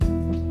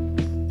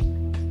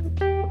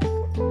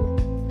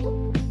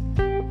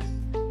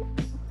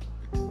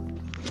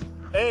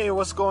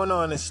what's going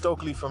on? It's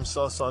Stokely from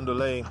South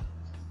Sondolay.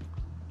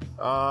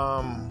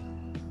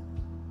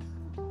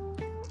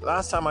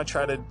 Last time I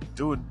tried to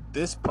do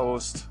this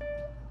post,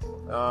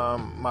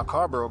 my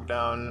car broke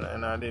down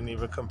and I didn't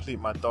even complete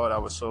my thought. I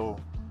was so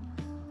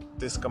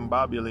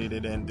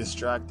discombobulated and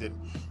distracted.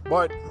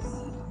 But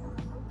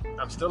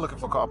I'm still looking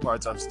for car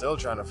parts. I'm still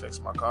trying to fix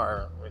my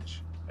car,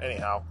 which,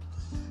 anyhow,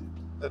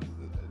 the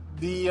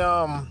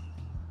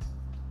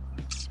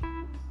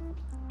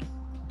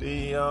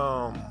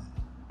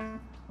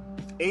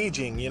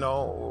aging, a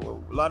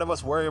lot of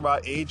us worry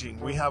about aging.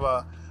 We have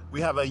a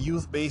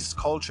youth-based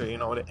culture, the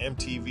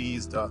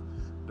MTVs, the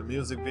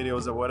music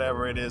videos or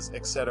whatever it is,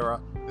 etc.,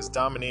 is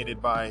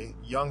dominated by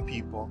young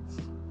people,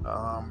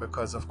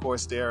 because of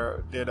course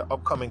they're the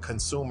upcoming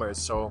consumers.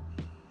 So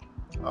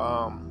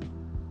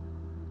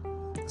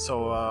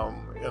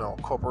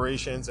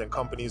corporations and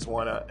companies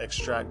want to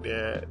extract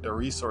their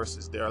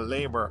resources, their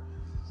labor,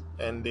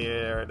 and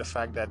the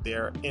fact that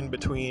they're in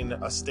between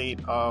a state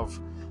of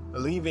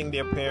leaving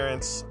their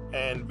parents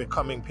and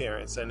becoming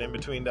parents, and in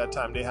between that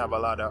time they have a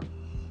lot of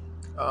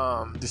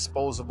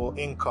disposable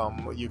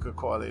income, you could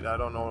call it. I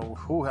don't know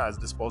who has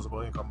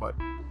disposable income, but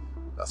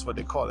that's what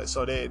they call it.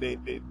 So they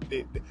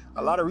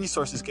a lot of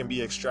resources can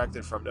be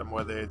extracted from them,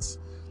 whether it's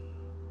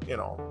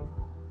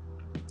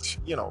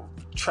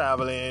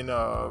traveling,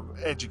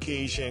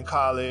 education,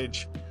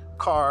 college,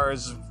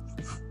 cars,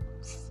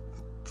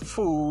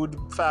 food,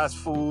 fast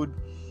food,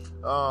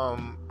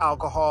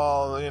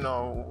 alcohol,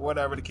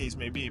 whatever the case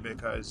may be,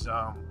 because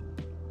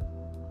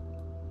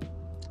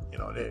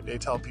they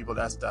tell people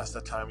that's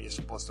the time you're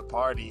supposed to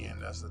party,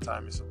 and that's the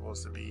time you're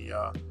supposed to be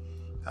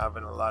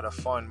having a lot of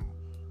fun.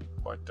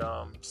 But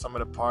some of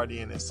the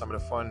partying and some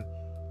of the fun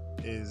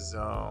is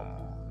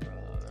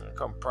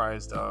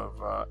comprised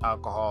of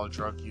alcohol,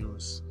 drug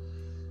use,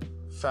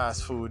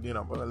 fast food,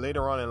 but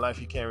later on in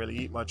life you can't really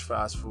eat much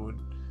fast food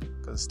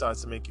because it starts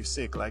to make you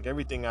sick. Like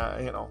everything,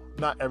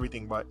 not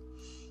everything, but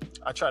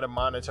I try to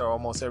monitor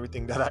almost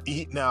everything that I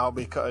eat now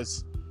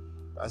because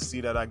I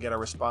see that I get a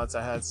response.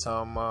 I had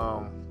some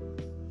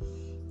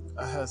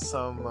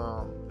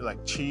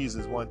like cheese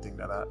is one thing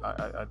that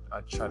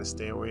I try to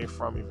stay away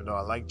from, even though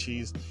I like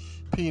cheese.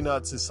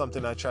 Peanuts is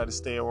something I try to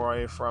stay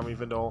away from,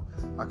 even though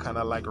I kind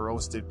of like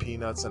roasted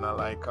peanuts, and I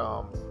like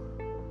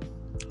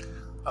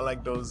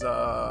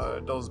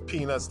those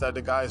peanuts that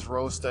the guys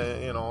roast,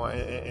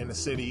 in the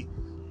city,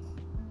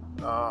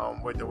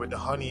 with the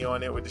honey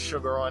on it, with the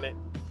sugar on it.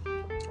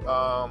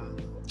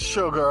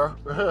 Sugar,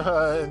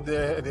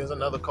 there's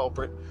another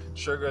culprit.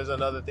 Sugar is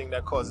another thing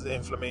that causes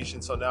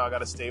inflammation, so now I got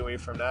to stay away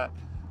from that.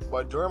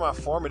 But during my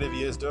formative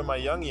years, during my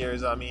young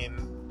years, I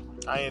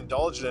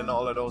indulged in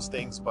all of those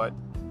things, but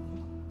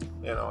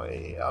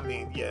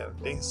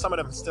some of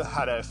them still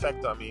had an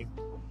effect on me.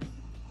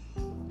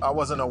 I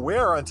wasn't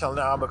aware until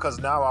now, because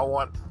now I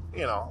want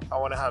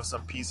to have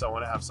some peace, I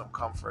want to have some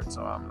comfort.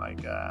 So I'm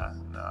like, no,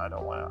 I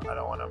don't want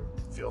to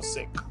feel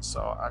sick,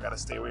 so I got to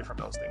stay away from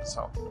those things.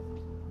 So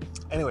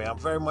anyway, I'm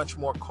very much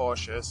more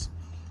cautious.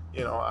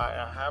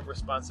 I have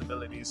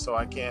responsibilities, so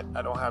I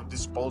don't have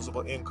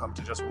disposable income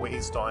to just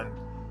waste on,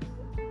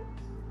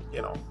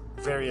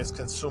 various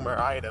consumer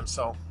items.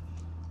 So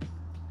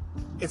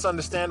it's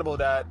understandable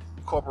that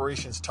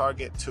corporations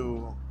target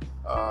to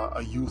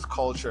a youth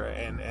culture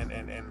and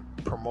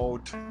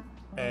promote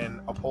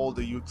and uphold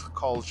the youth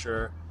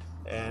culture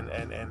and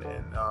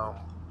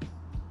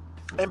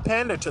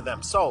pander to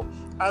them. So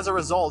as a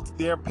result,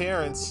 their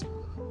parents,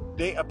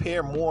 they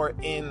appear more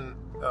in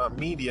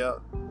media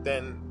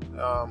than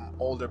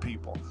older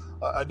people.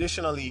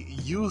 Additionally,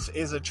 youth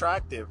is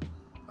attractive.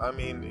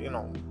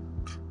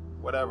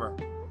 Whatever.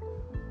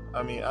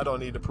 I don't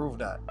need to prove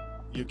that.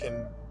 You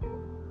can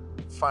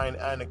find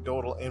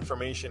anecdotal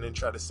information and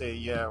try to say,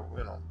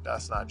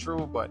 that's not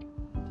true, but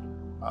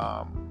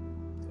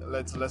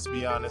let's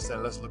be honest,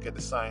 and let's look at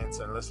the science,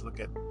 and let's look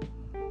at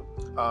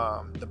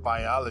the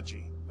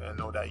biology, and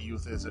know that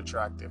youth is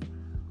attractive.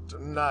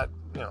 Not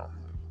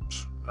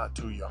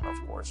too young,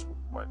 of course,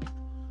 but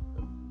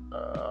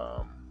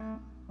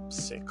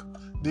sick.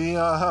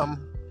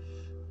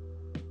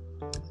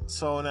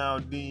 So now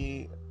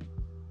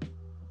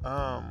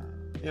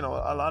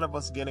a lot of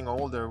us getting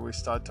older, we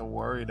start to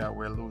worry that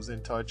we're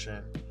losing touch,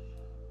 and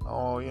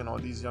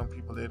these young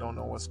people, they don't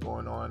know what's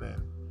going on,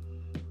 and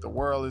the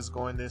world is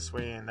going this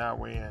way and that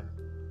way, and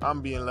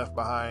I'm being left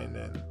behind,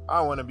 and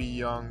I want to be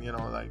young,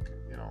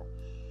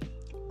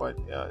 but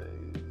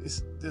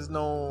there's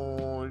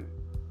no,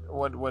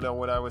 what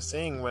I was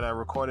saying when I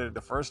recorded it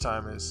the first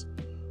time is,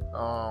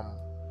 what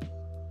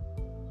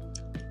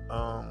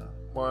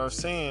I was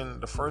saying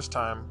the first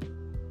time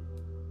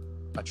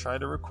I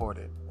tried to record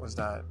it was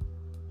that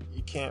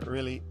you can't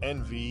really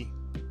envy.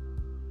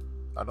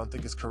 I don't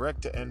think it's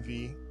correct to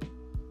envy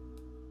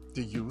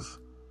the youth.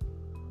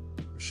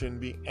 You shouldn't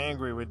be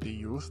angry with the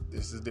youth.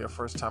 This is their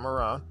first time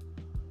around.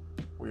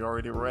 We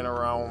already ran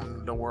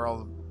around the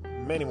world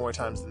many more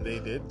times than they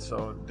did,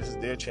 so this is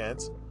their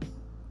chance.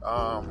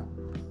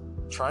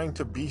 Trying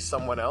to be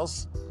someone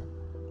else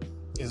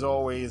is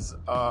always,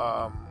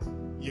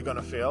 you're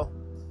gonna fail.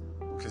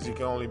 because you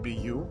can only be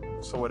you.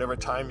 So whatever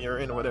time you're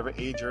in, whatever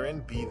age you're in,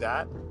 be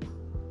that,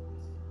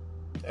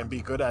 and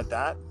be good at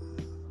that.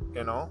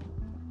 You know,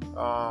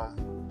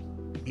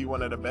 be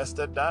one of the best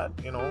at that.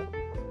 You know,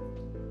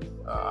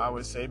 I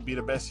would say be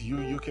the best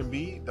you can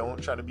be.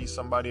 Don't try to be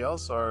somebody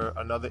else or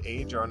another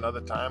age or another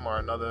time or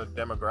another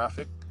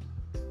demographic.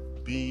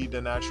 Be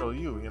the natural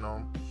you. You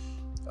know,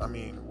 I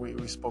mean,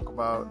 we spoke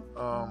about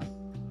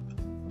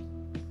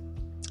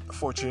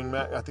Fortune.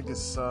 I think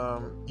it's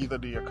either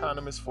The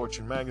Economist,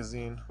 Fortune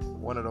magazine,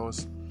 one of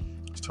those.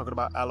 It's talking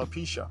about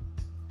alopecia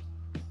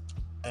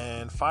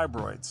and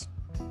fibroids.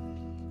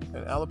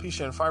 And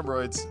alopecia and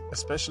fibroids,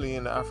 especially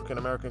in the African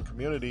American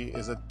community,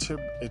 is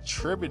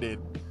attributed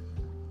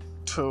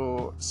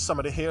to some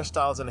of the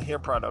hairstyles and the hair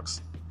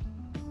products.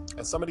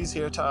 And some of these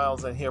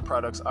hairstyles and hair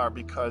products are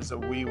because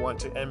we want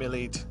to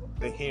emulate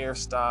the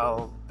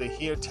hairstyle, the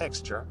hair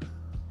texture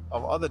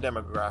of other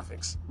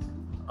demographics.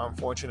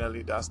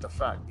 Unfortunately, that's the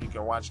fact. You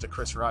can watch the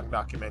Chris Rock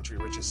documentary,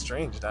 which is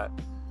strange that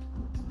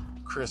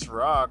Chris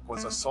Rock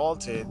was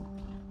assaulted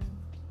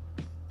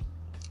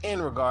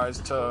in regards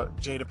to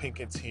Jada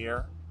Pinkett's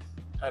hair.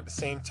 At the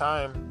same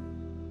time,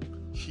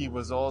 he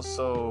was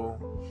also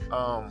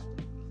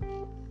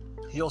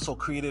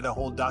created a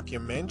whole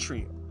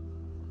documentary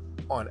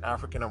on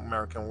African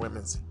American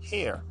women's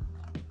hair.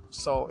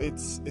 So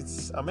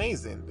it's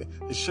amazing.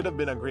 It should have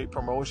been a great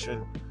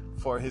promotion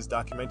for his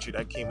documentary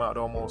that came out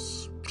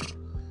almost,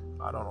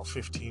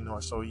 15 or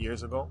so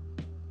years ago.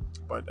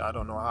 But I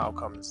don't know how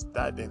comes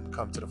that didn't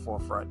come to the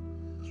forefront.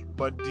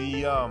 But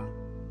trying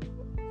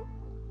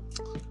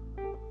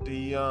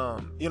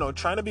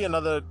to be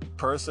another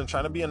person,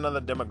 trying to be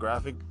another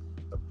demographic,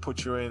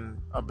 put you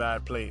in a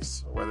bad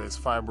place, whether it's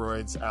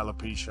fibroids,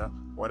 alopecia,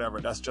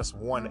 whatever. That's just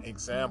one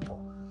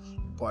example,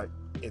 but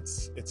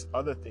it's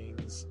other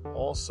things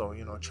also.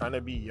 Trying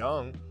to be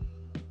young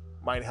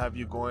might have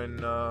you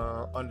going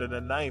under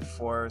the knife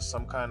for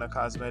some kind of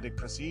cosmetic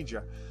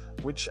procedure,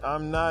 which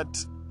I'm not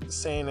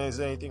saying there's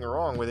anything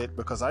wrong with it,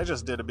 because I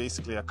just did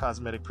basically a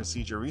cosmetic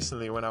procedure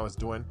recently when I was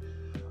doing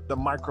the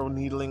micro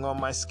needling on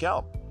my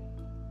scalp.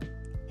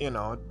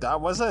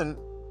 That wasn't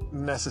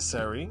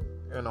necessary.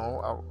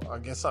 I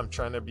guess I'm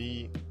trying to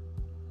be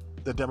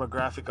the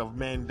demographic of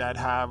men that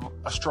have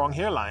a strong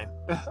hairline.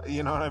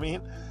 You know what I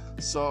mean?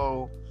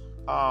 So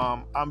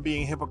I'm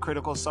being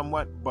hypocritical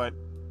somewhat, but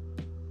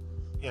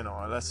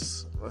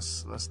let's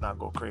not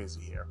go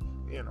crazy here.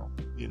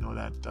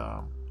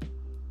 That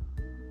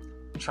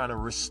trying to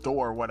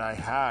restore what I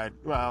had.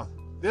 Well,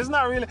 there's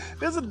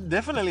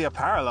definitely a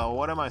parallel.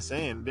 What am I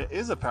saying? There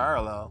is a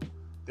parallel.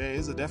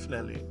 There's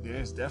definitely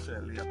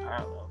a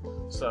parallel.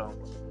 So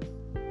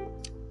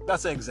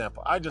that's an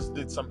example. I just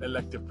did some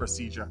elective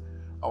procedure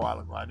a while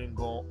ago. I didn't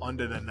go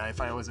under the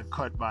knife. I wasn't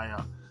cut by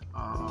a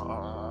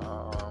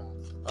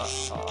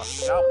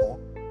scalpel,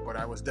 but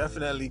I was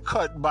definitely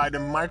cut by the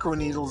micro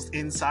needles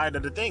inside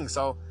of the thing.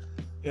 So,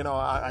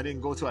 I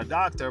didn't go to a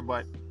doctor,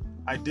 but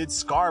I did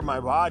scar my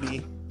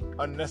body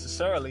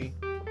unnecessarily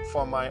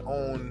for my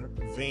own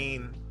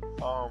vain,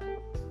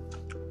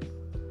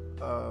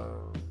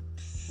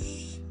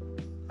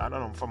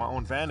 for my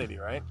own vanity,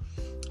 right?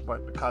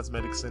 But the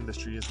cosmetics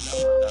industry is not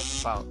what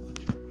that's about.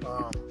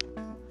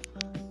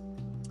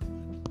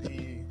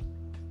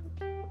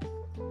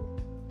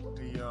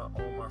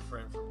 My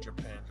friend from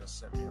Japan just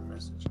sent me a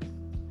message.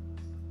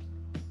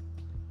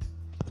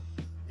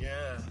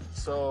 Yeah,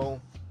 so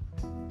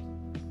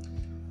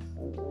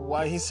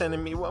why he's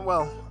sending me?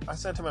 Well, I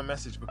sent him a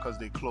message because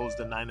they closed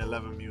the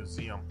 9/11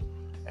 museum,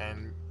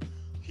 and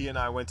he and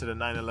I went to the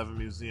 9/11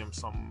 museum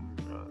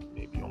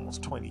maybe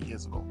almost 20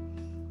 years ago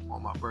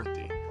on my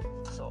birthday.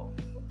 So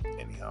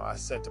anyhow, I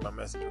sent him a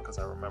message because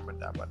I remembered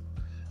that, but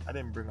I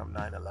didn't bring up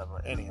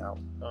 9/11. Anyhow,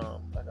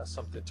 I got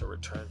something to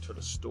return to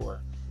the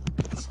store,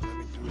 so let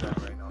me do that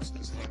right now. So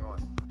just hang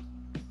on.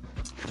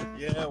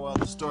 Yeah, well,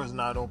 the store's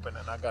not open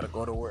and I gotta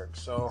go to work.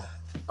 So,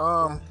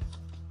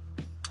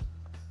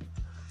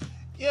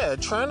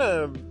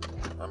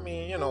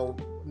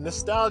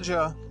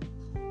 nostalgia.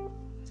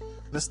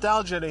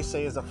 Nostalgia, they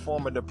say, is a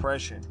form of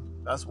depression.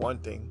 That's one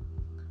thing.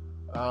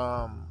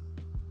 And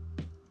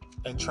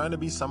trying to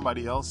be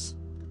somebody else,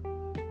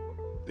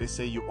 they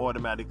say you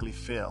automatically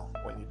fail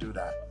when you do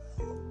that.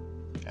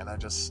 And I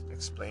just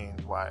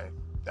explained why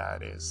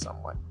that is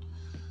somewhat.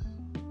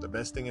 The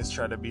best thing is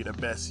try to be the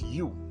best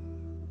you,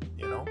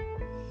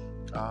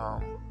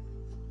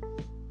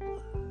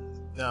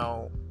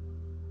 Now,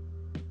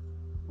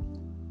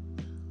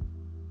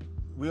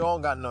 we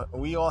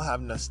all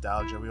have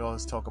nostalgia. We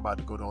always talk about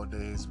the good old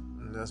days.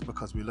 And that's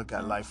because we look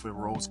at life with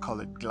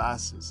rose-colored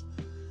glasses,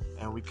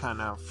 and we kind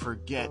of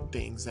forget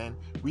things, and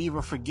we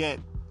even forget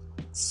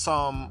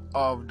some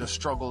of the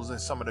struggles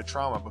and some of the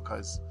trauma,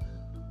 because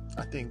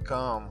I think,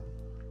 and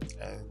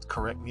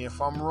correct me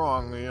if I'm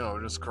wrong,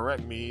 just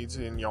correct me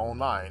in your own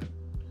mind,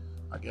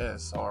 I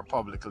guess, or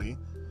publicly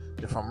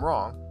if I'm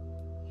wrong.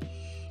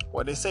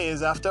 What they say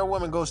is after a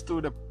woman goes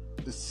through the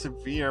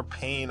severe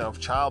pain of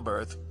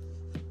childbirth,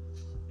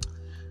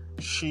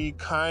 she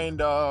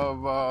kind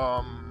of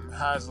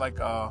has like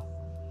a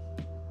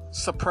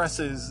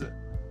suppresses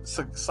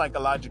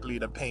psychologically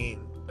the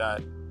pain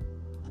that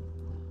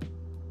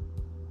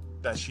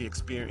she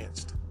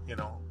experienced,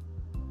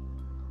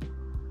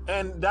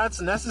 and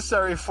that's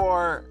necessary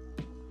for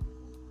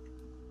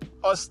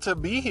us to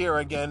be here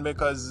again,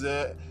 because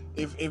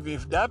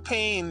if that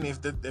pain,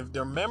 if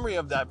the memory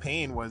of that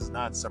pain was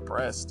not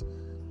suppressed,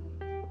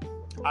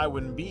 I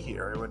wouldn't be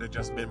here. It would have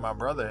just been my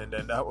brother, and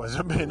then that would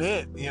have been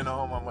it.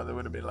 My mother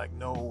would have been like,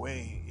 no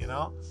way,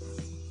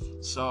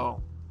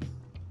 So,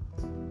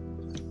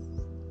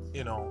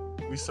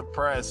 we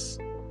suppress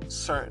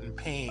certain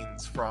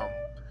pains from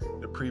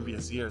the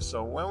previous years.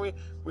 So when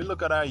we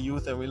look at our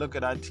youth, and we look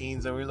at our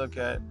teens, and we look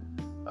at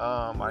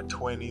our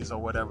 20s or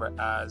whatever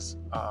as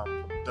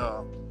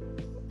the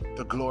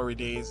glory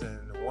days and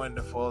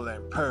wonderful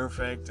and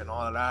perfect and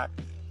all of that,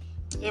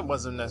 it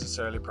wasn't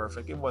necessarily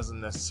perfect. It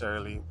wasn't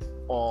necessarily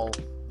all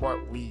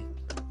what we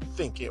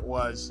think it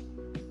was,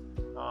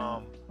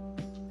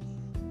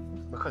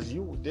 because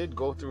you did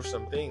go through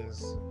some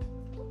things.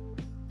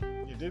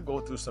 You did go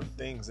through some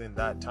things in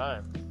that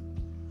time.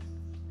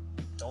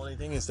 The only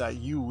thing is that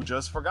you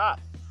just forgot.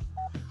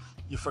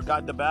 You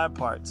forgot the bad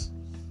parts.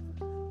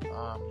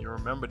 You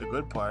remember the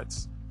good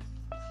parts.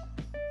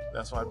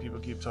 That's why people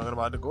keep talking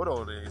about the good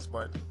old days.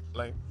 But,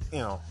 I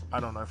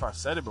don't know if I've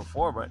said it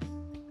before, but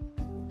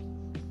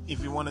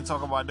if you want to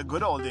talk about the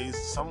good old days,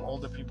 some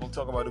older people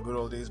talk about the good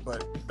old days,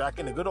 but back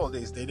in the good old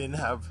days, they didn't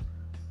have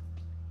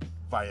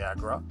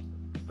Viagra.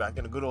 Back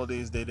in the good old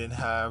days, they didn't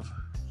have,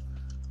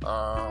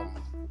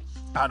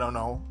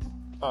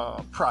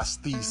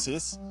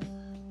 prosthesis.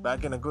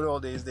 Back in the good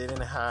old days, they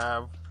didn't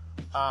have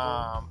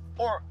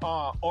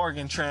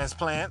organ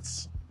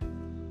transplants,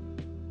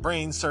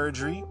 brain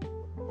surgery.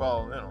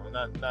 Well,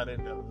 not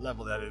in the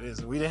level that it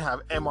is. We didn't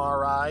have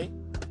MRI.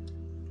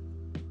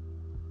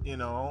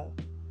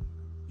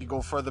 You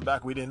go further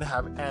back, we didn't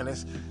have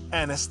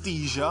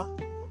anesthesia.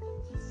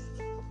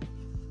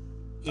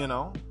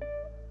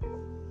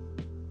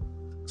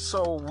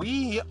 So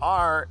we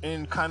are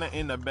in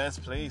the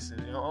best place,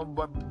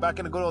 But back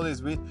in the good old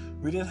days, we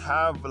didn't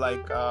have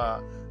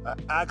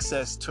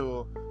access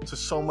to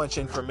so much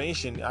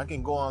information. I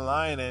can go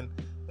online and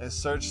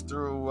search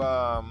through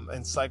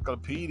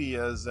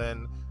encyclopedias,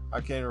 and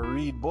I can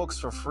read books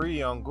for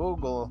free on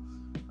Google.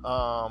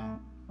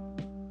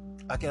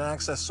 I can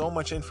access so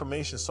much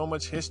information, so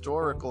much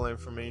historical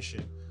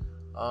information,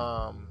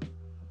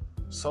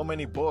 so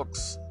many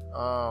books.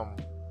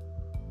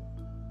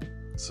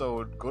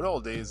 So good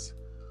old days,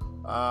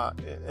 I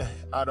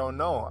don't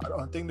know. I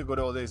don't think the good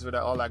old days were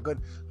all that good.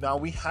 Now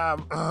we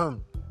have,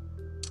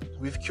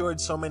 we've cured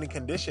so many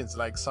conditions,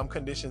 like some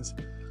conditions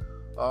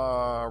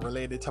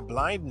related to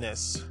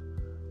blindness.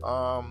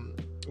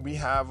 We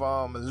have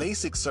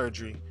LASIK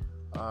surgery.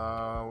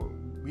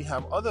 We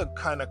have other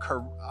kind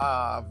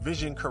of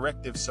vision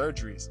corrective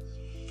surgeries.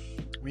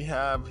 We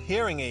have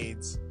hearing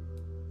aids.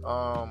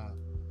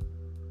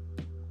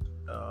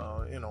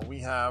 We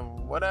have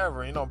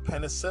whatever,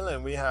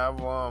 penicillin. We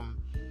have, oh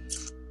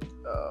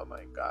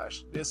my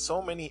gosh, there's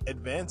so many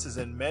advances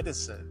in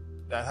medicine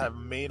that have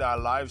made our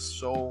lives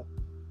so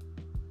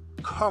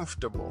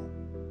comfortable.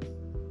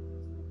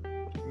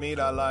 Made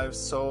our lives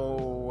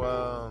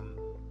so,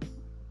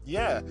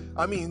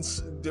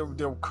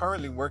 they're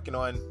currently working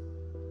on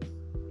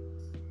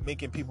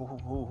making people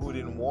who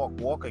didn't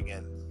walk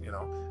again.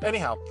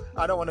 Anyhow,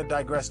 I don't want to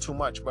digress too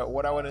much, but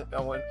what I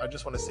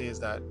just want to say is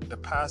that the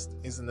past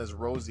isn't as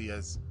rosy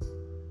as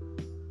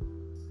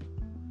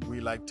we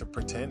like to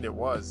pretend it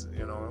was.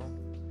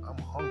 I'm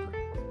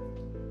hungry.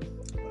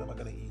 What am I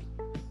gonna eat?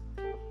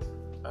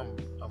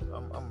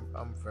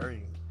 I'm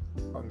very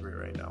hungry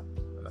right now,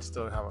 and I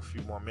still have a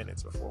few more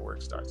minutes before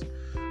work starts.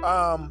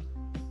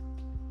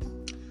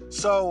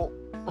 So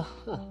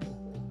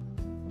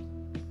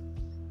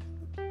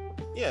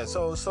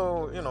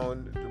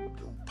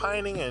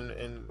pining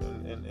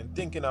and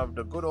thinking of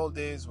the good old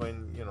days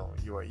when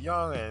you were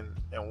young and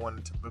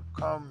wanted to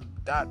become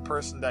that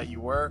person that you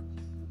were.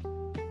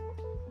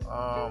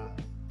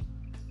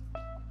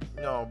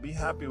 Be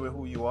happy with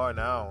who you are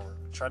now.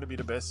 Try to be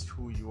the best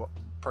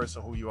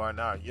person who you are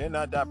now. You're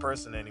not that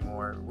person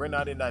anymore. We're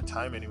not in that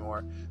time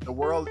anymore. The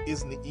world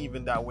isn't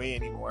even that way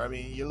anymore. I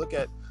mean, you look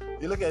at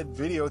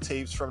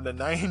videotapes from the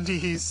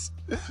 90s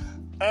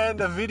and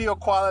the video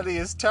quality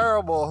is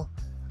terrible.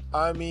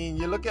 I mean,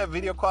 you look at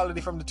video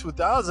quality from the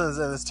 2000s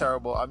and it's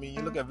terrible. I mean,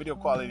 you look at video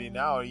quality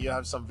now, you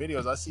have some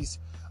videos. I see,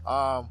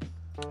 I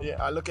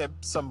look at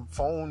some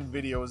phone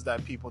videos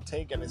that people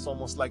take, and it's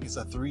almost like it's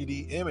a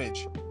 3D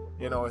image.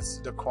 It's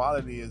the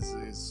quality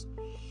is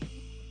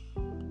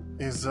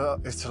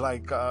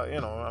like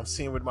I'm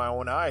seeing with my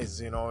own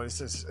eyes.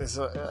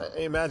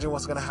 Imagine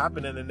what's gonna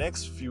happen in the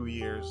next few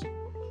years.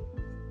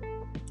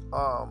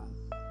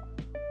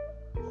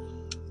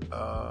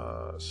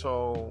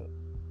 So.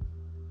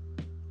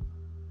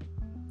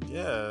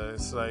 Yeah,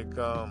 it's like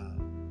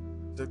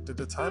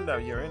the time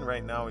that you're in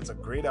right now is a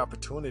great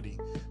opportunity.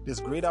 There's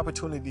great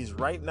opportunities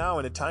right now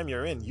in the time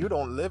you're in. You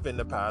don't live in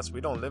the past.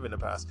 We don't live in the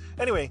past.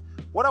 Anyway,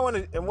 what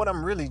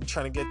I'm really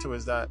trying to get to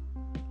is that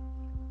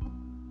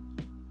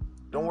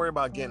Don't worry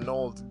about getting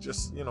old.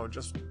 Just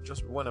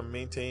want to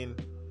maintain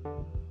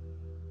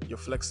your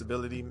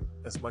flexibility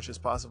as much as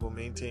possible.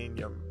 Maintain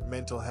your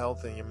mental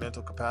health and your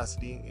mental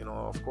capacity.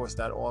 Of course,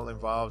 that all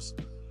involves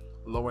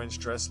lowering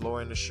stress,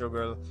 lowering the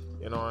sugar.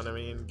 You know what I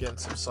mean? Getting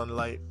some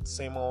sunlight.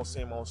 Same old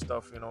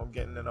stuff.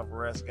 Getting enough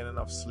rest, getting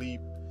enough sleep,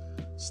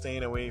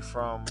 staying away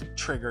from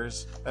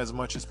triggers as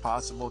much as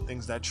possible.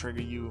 Things that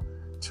trigger you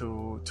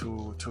to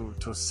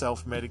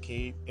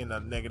self-medicate in a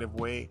negative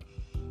way.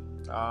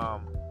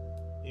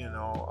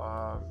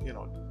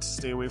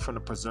 Stay away from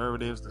the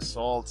preservatives, the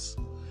salts.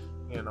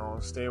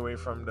 Stay away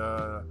from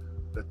the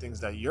things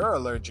that you're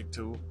allergic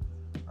to,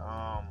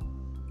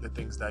 the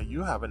things that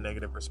you have a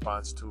negative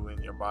response to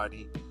in your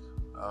body.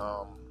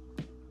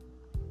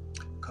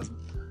 Because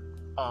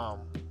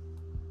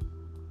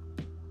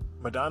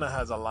Madonna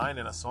has a line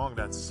in a song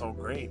that's so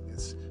great.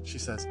 She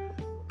says,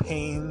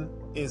 "Pain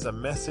is a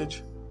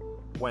message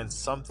when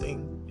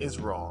something is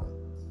wrong.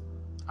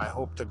 I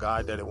hope to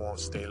God that it won't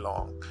stay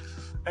long."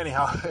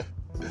 Anyhow,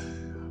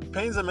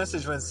 pain's a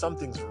message when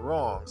something's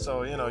wrong.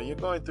 So, you're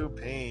going through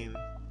pain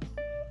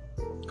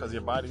because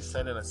your body's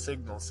sending a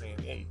signal saying,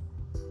 hey,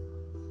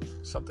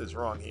 something's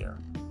wrong here,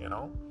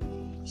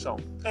 So,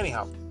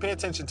 anyhow, pay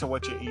attention to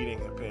what you're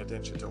eating, and pay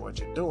attention to what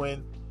you're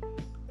doing,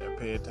 and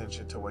pay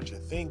attention to what you're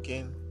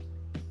thinking.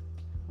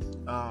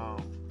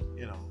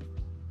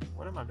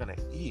 What am I going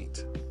to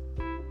eat?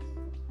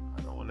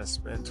 I don't want to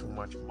spend too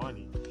much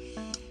money.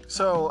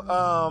 So,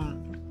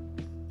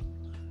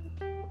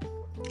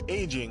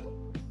 aging,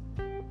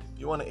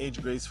 you want to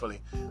age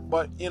gracefully,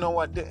 but you know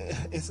what,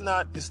 it's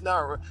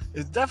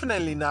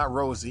definitely not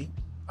rosy.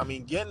 I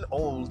mean, getting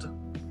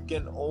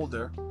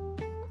older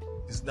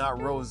is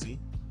not rosy,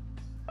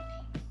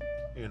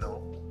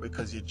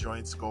 because your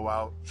joints go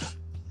out,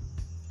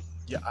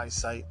 your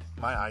eyesight,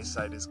 my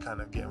eyesight is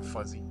kind of getting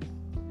fuzzy.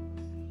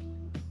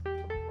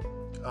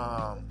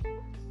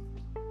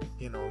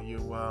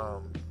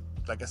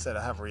 Like I said,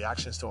 I have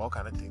reactions to all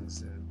kind of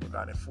things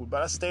regarding food,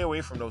 but I stay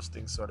away from those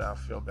things so that I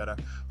feel better.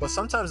 But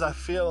sometimes I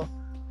feel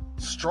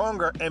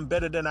stronger and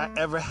better than I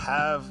ever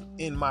have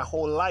in my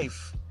whole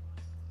life.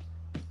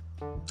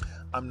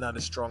 I'm not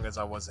as strong as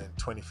I was in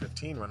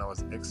 2015 when I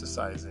was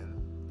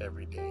exercising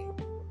every day.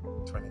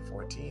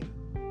 2014,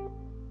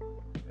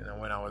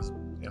 when I was,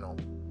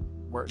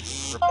 working,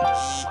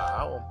 repairing my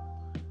home,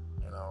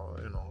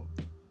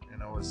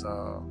 and I was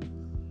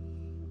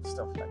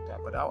stuff like that.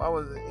 But I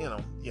was,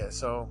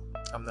 so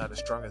I'm not as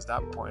strong as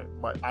that point,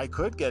 but I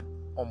could get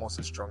almost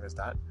as strong as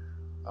that.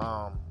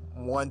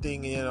 One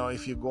thing,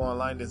 if you go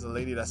online, there's a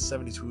lady that's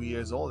 72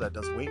 years old that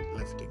does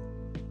weightlifting,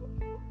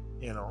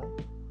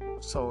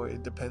 so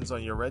it depends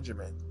on your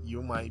regimen.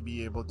 You might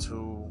be able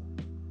to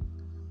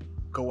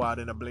go out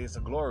in a blaze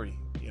of glory,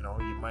 you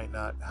might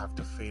not have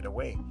to fade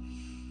away.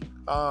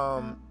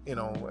 And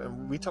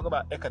we talk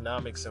about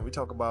economics, and we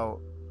talk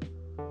about,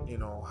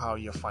 how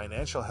your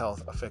financial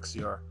health affects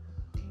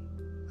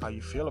how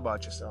you feel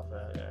about yourself,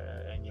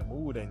 and your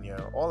mood, and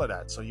all of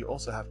that. So you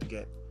also have to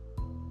get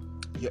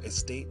your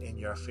estate and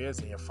your affairs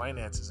and your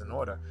finances in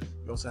order.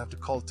 You also have to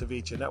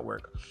cultivate your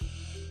network.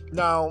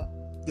 Now,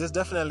 there's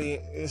definitely,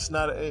 it's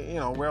not,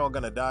 we're all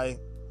gonna die.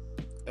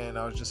 And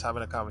I was just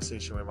having a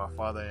conversation with my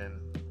father, and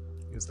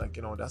he was like,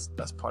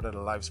 that's part of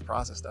the life's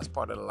process. That's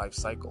part of the life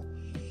cycle.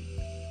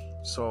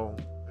 So,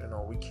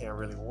 we can't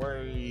really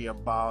worry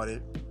about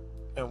it.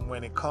 And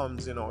when it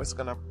comes, it's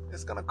gonna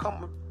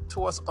come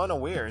to us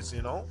unawares,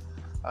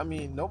 I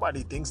mean,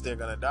 nobody thinks they're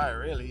gonna die,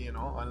 really,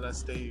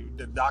 unless the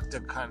doctor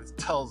kind of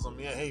tells them,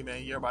 yeah, hey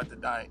man, you're about to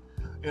die,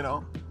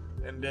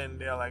 and then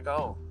they're like,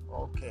 oh,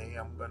 okay,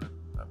 I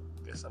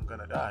guess I'm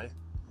gonna die,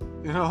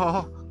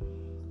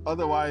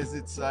 Otherwise,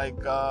 it's like,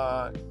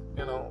 what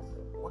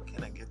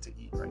can I get to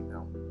eat right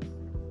now?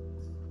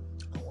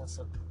 I want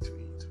something to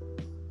eat.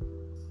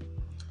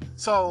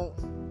 So,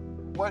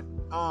 what,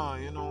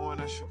 when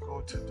I should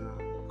go to the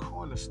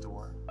corner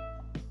store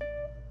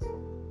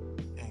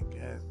and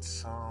get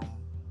some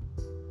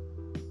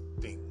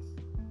thing.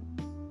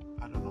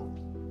 I don't know.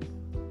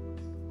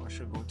 Or I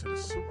should go to the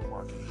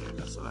supermarket here.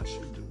 That's what I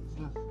should do.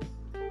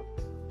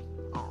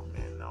 Oh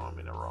man, now I'm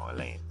in the wrong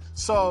lane.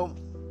 So,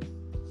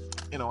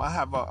 I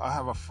have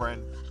a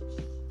friend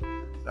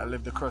that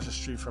lived across the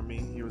street from me.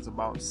 He was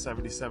about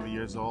 77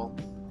 years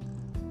old.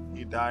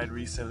 He died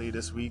recently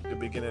this week, the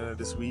beginning of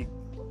this week.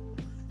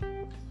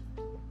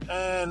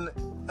 And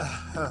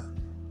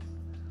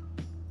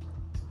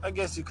I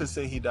guess you could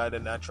say he died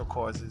of natural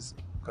causes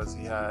because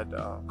he had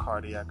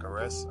cardiac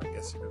arrest. I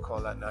guess you could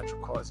call that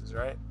natural causes,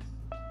 right?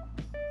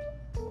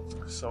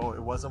 So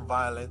it wasn't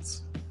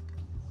violence,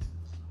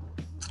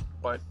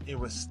 but it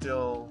was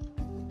still,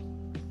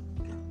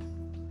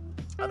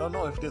 I don't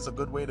know if there's a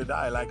good way to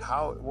die. Like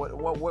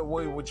what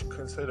way would you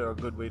consider a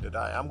good way to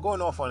die? I'm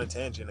going off on a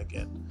tangent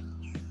again.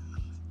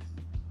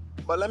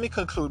 But let me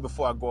conclude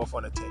before I go off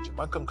on a tangent.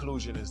 My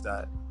conclusion is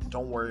that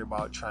don't worry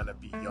about trying to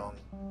be young.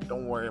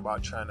 Don't worry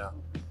about trying to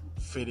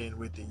fit in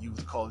with the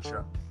youth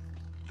culture.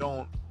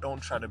 Don't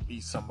try to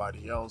be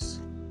somebody else.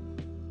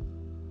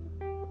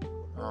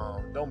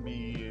 Don't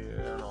be,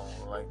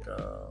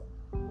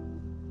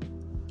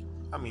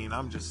 I mean,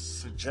 I'm just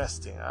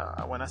suggesting.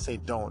 When I say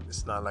don't,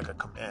 it's not like a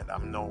command.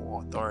 I'm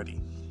no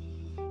authority.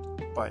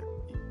 But,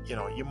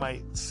 you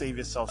might save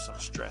yourself some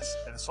stress.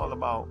 And it's all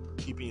about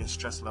keeping your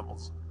stress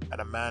levels at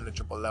a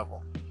manageable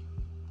level.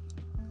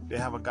 They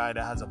have a guy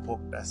that has a book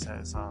that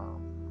says,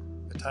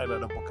 the title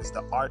of the book is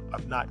The Art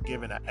of Not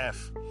Giving a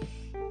F.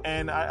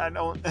 And I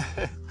don't,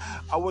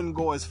 I wouldn't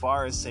go as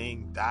far as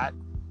saying that,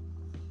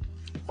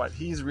 but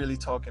he's really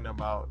talking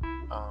about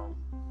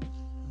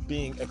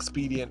being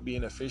expedient,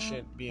 being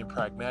efficient, being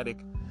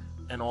pragmatic,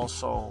 and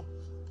also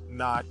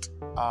not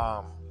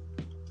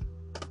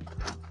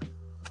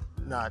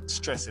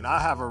stressing. I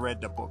haven't read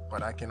the book,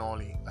 but I can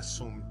only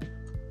assume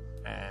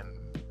and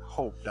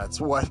hope that's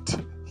what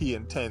he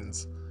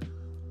intends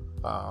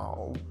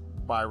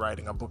by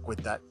writing a book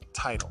with that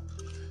title.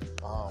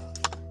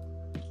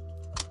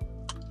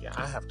 Yeah,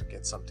 I have to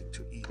get something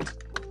to eat.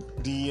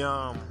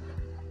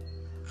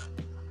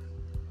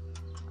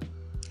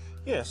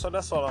 Yeah, so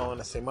that's all I want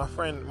to say. My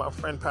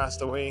friend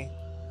passed away.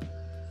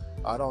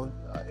 I don't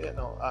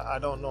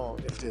know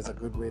if there's a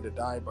good way to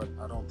die, but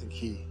I don't think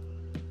he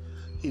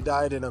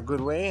died in a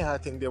good way. I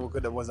think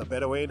there was a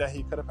better way that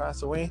he could have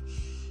passed away.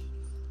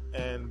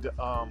 And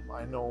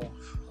I know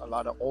a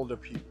lot of older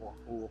people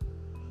who,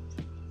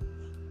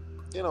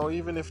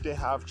 even if they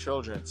have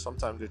children,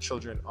 sometimes the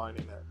children aren't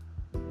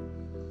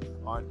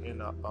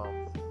in a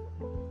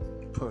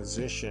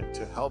position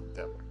to help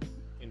them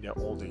in their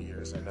older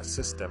years and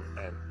assist them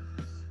and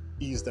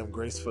ease them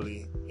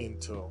gracefully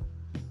into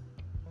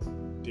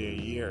their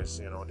years,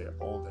 their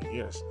older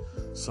years.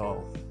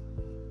 So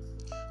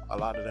a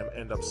lot of them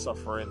end up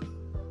suffering,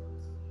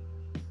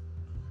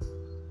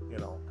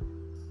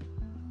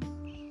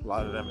 a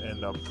lot of them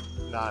end up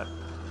not,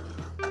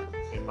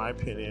 in my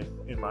opinion,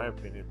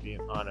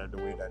 being honored the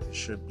way that it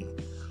should be.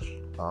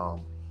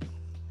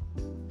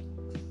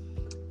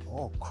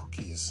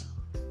 Cookies.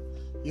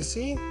 You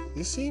see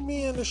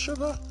me and the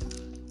sugar?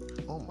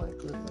 Oh my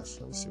goodness.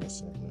 Let me see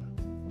what's in here.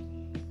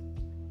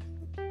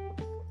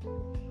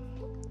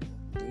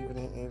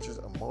 Leaving agents: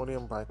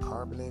 ammonium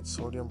bicarbonate,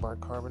 sodium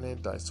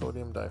bicarbonate,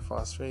 disodium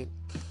diphosphate.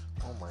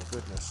 Oh my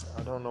goodness.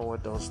 I don't know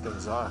what those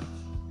things are.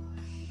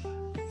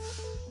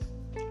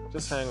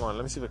 Just hang on.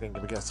 Let me see if I can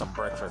get some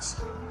breakfast.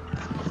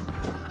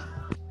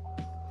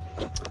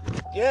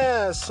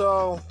 Yeah,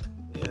 so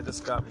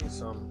just got me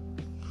some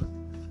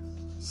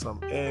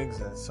eggs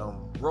and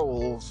some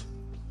rolls.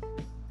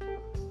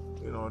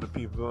 The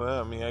people,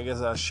 I guess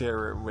I'll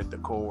share it with the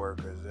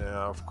co-workers.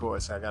 Of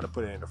course, I got to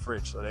put it in the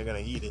fridge, so they're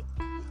going to eat it.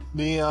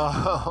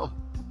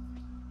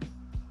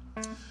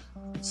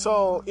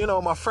 So,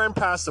 my friend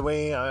passed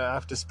away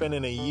after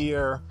spending a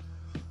year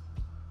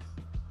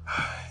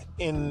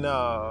in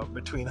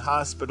between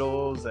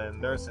hospitals and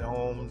nursing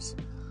homes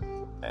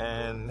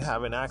and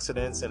having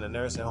accidents in a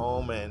nursing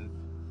home and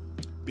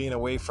being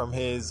away from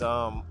his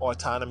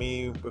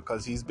autonomy,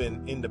 because he's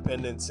been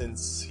independent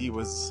since he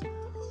was,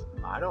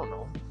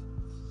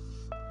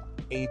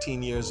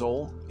 18 years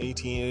old.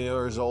 18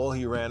 years old,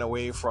 he ran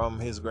away from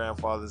his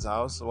grandfather's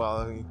house.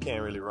 Well, you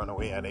can't really run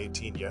away at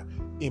 18. You're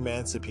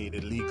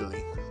emancipated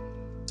legally.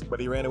 But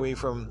he ran away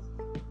from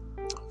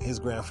his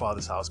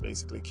grandfather's house,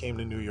 basically. Came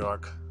to New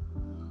York.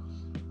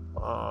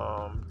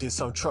 Did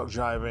some truck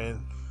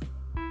driving.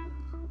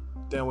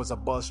 Then was a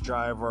bus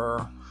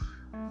driver.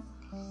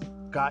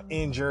 Got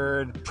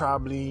injured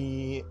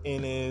probably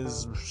in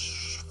his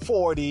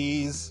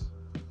 40s.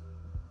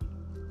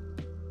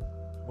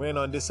 Went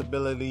on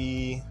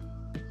disability.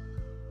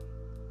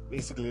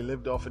 Basically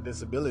lived off of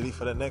disability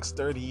for the next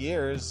 30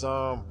 years.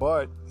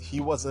 But he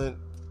wasn't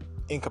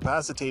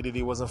incapacitated.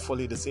 He wasn't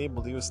fully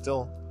disabled. He was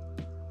still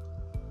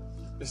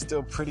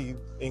pretty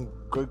in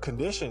good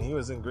condition. He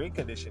was in great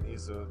condition.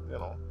 He's a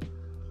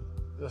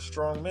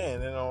strong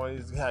man.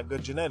 He had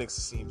good genetics,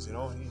 it seems. He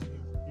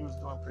was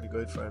doing pretty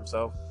good for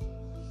himself.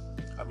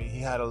 He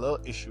had a little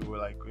issue with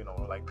like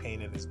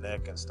pain in his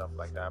neck and stuff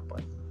like that,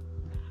 but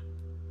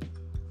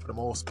for the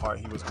most part,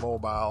 he was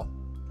mobile.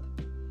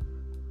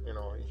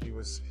 He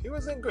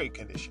was in great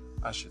condition,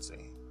 I should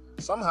say.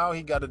 Somehow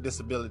he got a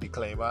disability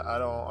claim. I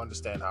don't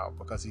understand how,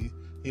 because he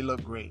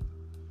looked great.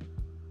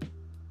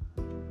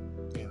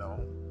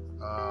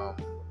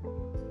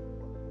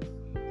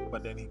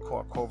 But then he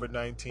caught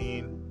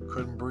COVID-19,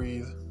 couldn't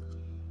breathe,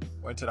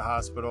 went to the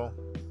hospital,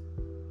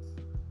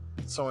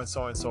 so and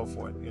so and so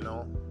forth,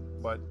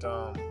 But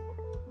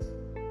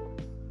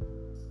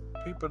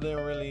people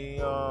didn't really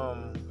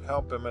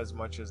help him as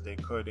much as they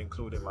could,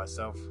 including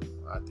myself,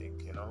 I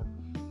think,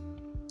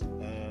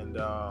 And,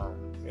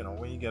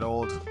 when you get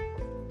old,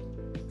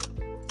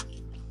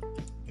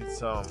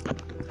 it's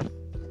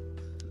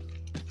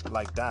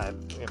like that,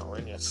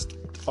 in your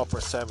upper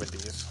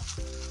 70s.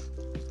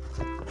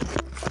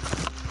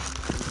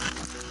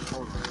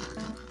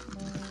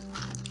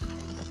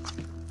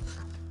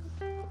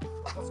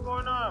 What's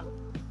going on?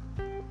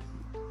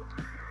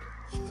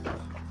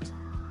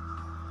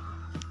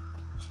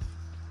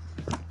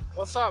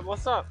 What's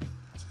up?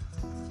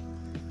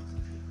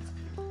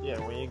 Yeah,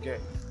 when you get...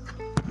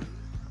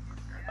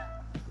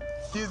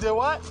 You did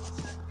what?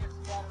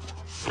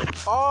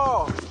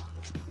 Oh!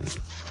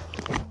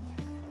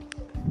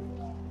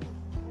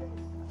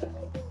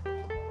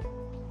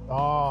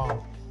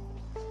 Oh.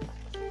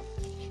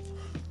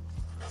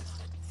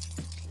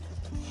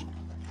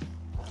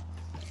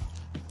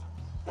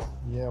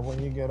 Yeah,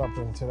 when you get up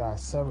into that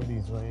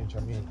 70s range, I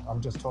mean, I'm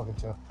just talking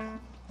to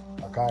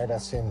a guy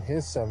that's in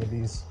his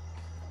 70s.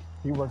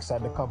 He works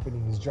at the company.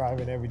 He's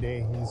driving every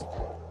day.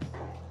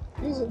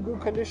 He's in good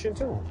condition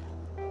too.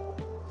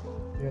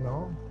 You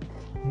know,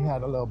 he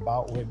had a little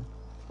bout with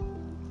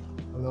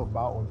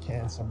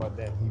cancer, but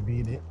then he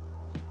beat it.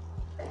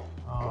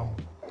 I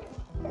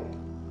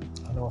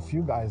know a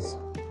few guys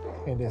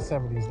in their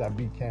 70s that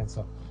beat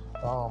cancer,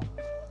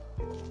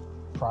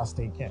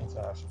 prostate cancer,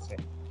 I should say.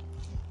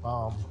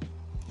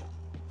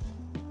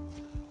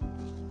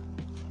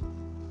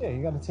 Yeah,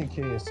 you got to take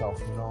care of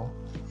yourself. You know,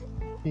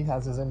 he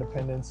has his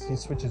independence. He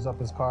switches up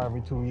his car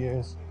every 2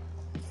 years.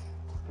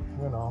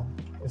 You know,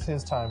 it's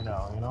his time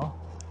now. You know,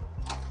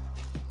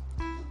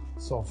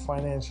 so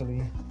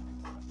financially,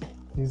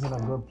 he's in a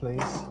good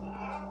place.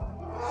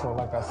 So,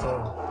 like I said,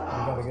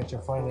 you got to get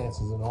your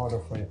finances in order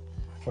for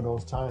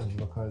those times,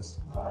 because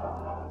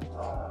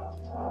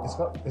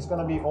it's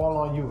gonna be all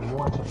on you. You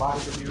want your body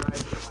to be right.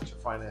 You want your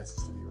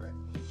finances to be right.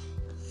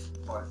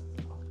 But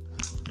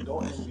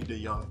don't envy the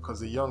young, because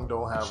the young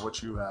don't have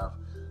what you have.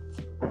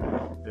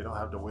 They don't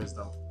have the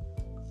wisdom,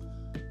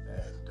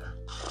 and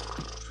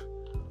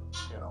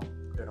you know,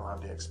 they don't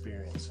have the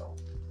experience. So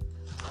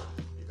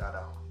you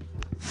gotta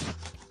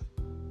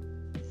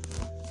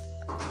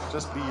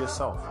just be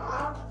yourself.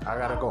 I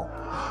gotta go.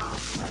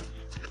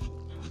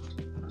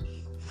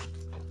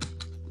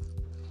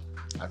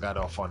 I got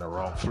off on the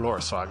wrong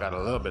floor, so I got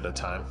a little bit of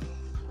time.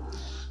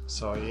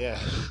 So yeah.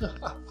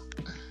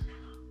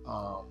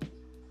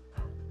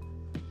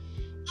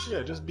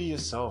 Yeah, just be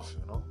yourself,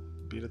 you know.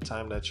 Be the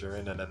time that you're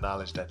in and the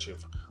knowledge that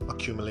you've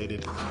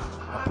accumulated.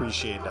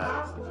 Appreciate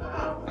that.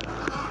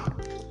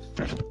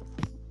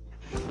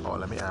 Oh,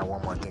 let me add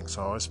one more thing.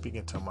 So I was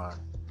speaking to my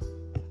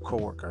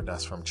coworker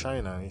that's from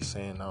China. He's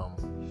saying,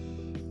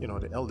 you know,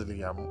 the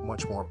elderly are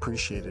much more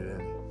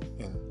appreciated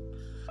in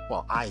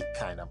well, I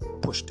kind of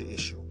pushed the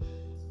issue.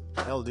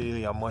 The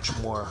elderly are much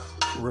more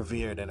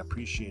revered and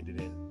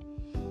appreciated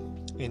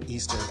in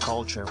Eastern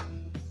culture,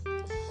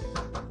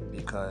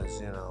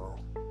 because, you know,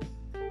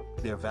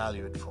 they're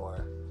valued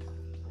for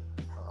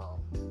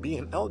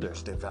being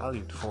elders. They're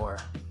valued for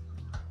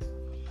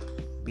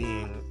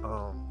being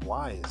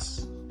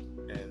wise,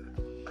 and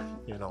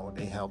you know,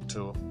 they help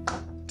to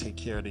take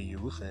care of the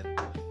youth, and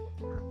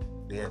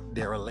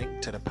they're a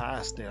link to the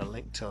past. They're a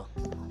link to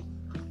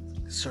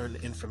certain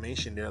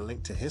information. They're a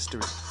link to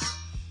history.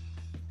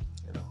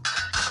 You know,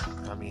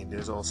 I mean,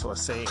 there's also a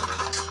saying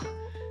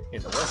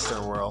in the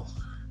Western world: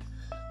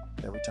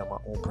 every time an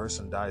old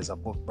person dies, a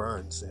book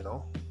burns. You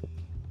know.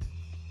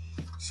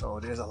 So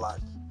there's a lot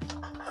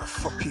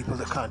for people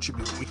to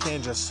contribute. We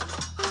can't just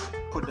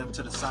put them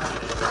to the side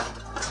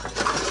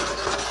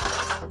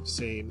and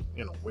say,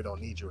 you know, we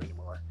don't need you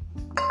anymore.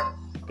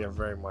 They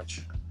very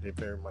much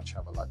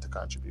have a lot to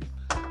contribute.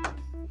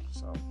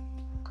 So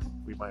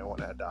we might want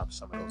to adopt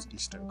some of those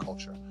Eastern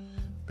culture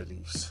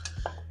beliefs.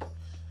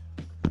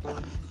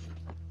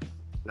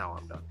 Now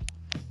I'm done.